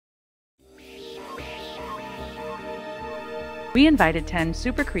We invited 10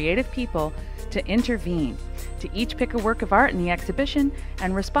 super creative people to intervene, to each pick a work of art in the exhibition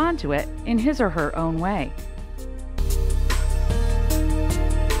and respond to it in his or her own way.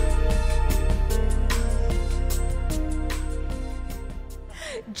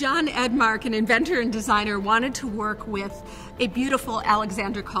 John Edmark, an inventor and designer, wanted to work with a beautiful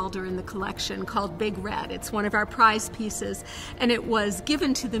Alexander Calder in the collection called Big Red. It's one of our prize pieces, and it was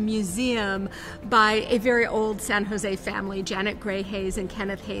given to the museum by a very old San Jose family, Janet Gray Hayes and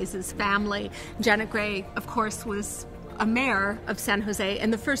Kenneth Hayes' family. Janet Gray, of course, was a mayor of San Jose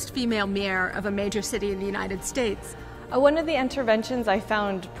and the first female mayor of a major city in the United States. One of the interventions I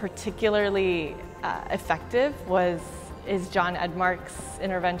found particularly effective is John Edmark's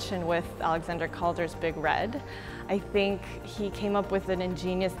intervention with Alexander Calder's Big Red. I think he came up with an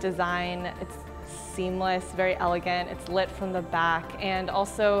ingenious design. It's seamless, very elegant, it's lit from the back, and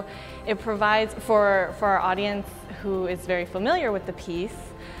also it provides, for our audience who is very familiar with the piece,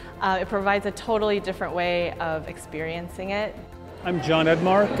 it provides a totally different way of experiencing it. I'm John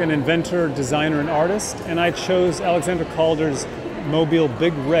Edmark, an inventor, designer, and artist, and I chose Alexander Calder's Mobile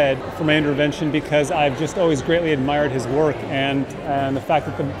Big Red for my intervention because I've just always greatly admired his work, and the fact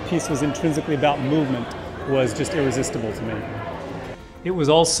that the piece was intrinsically about movement was just irresistible to me. It was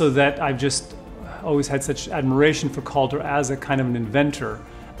also that I've just always had such admiration for Calder as a kind of an inventor,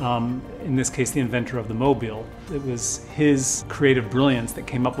 in this case the inventor of the mobile. It was his creative brilliance that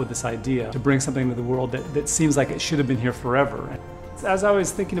came up with this idea to bring something to the world that seems like it should have been here forever. As I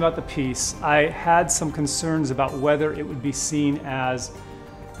was thinking about the piece, I had some concerns about whether it would be seen as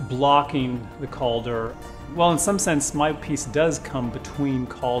blocking the Calder. Well, in some sense, my piece does come between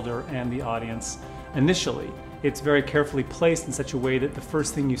Calder and the audience initially. It's very carefully placed in such a way that the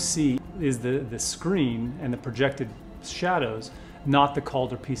first thing you see is the screen and the projected shadows, not the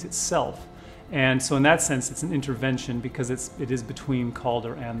Calder piece itself. And so in that sense, it's an intervention because it is between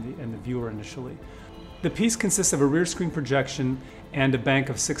Calder and the viewer initially. The piece consists of a rear screen projection and a bank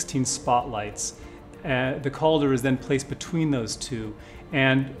of 16 spotlights. The Calder is then placed between those two,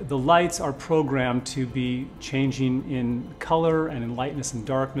 and the lights are programmed to be changing in color and in lightness and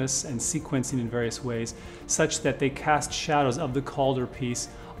darkness and sequencing in various ways, such that they cast shadows of the Calder piece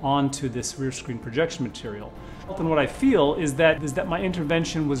onto this rear screen projection material. And what I feel is that my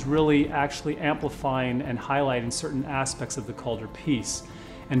intervention was really actually amplifying and highlighting certain aspects of the Calder piece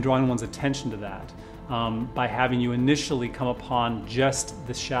and drawing one's attention to that. By having you initially come upon just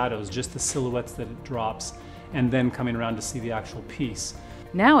the shadows, just the silhouettes that it drops, and then coming around to see the actual piece.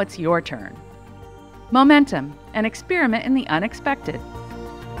 Now it's your turn. Momentum, an experiment in the unexpected.